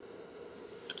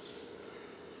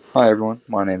Hi everyone,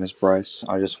 my name is Brice.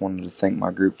 I just wanted to thank my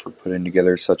group for putting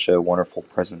together such a wonderful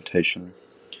presentation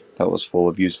that was full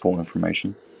of useful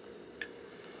information.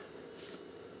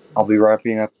 I'll be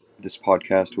wrapping up this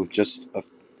podcast with just a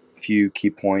few key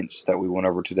points that we went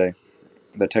over today.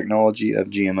 The technology of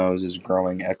GMOs is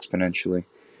growing exponentially.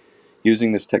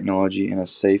 Using this technology in a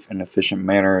safe and efficient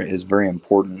manner is very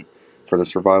important for the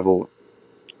survival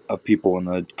of people in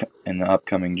the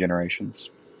upcoming generations.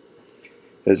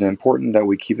 It is important that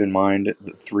we keep in mind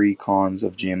the three cons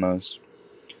of GMOs: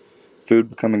 food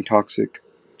becoming toxic,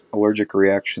 allergic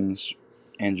reactions,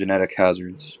 and genetic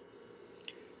hazards.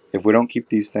 If we don't keep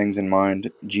these things in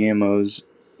mind, GMOs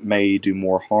may do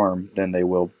more harm than they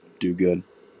will do good.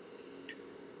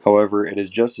 However, it is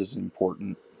just as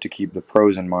important to keep the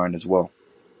pros in mind as well.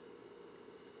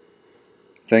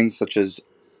 Things such as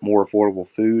more affordable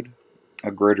food,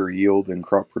 a greater yield in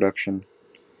crop production,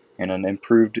 and an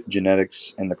improved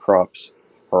genetics in the crops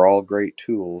are all great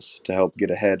tools to help get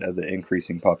ahead of the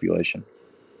increasing population.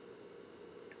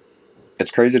 It's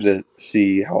crazy to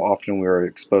see how often we are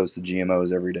exposed to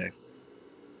GMOs every day.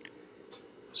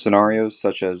 Scenarios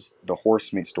such as the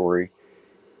horse meat story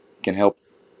can help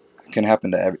can happen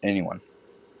to anyone.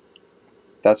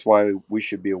 That's why we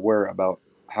should be aware about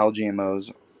how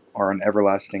GMOs are an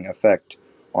everlasting effect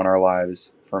on our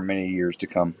lives for many years to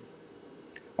come.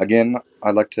 Again,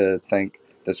 I'd like to thank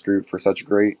this group for such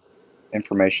great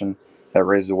information that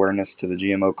raises awareness to the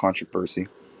GMO controversy.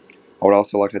 I would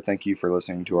also like to thank you for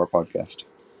listening to our podcast.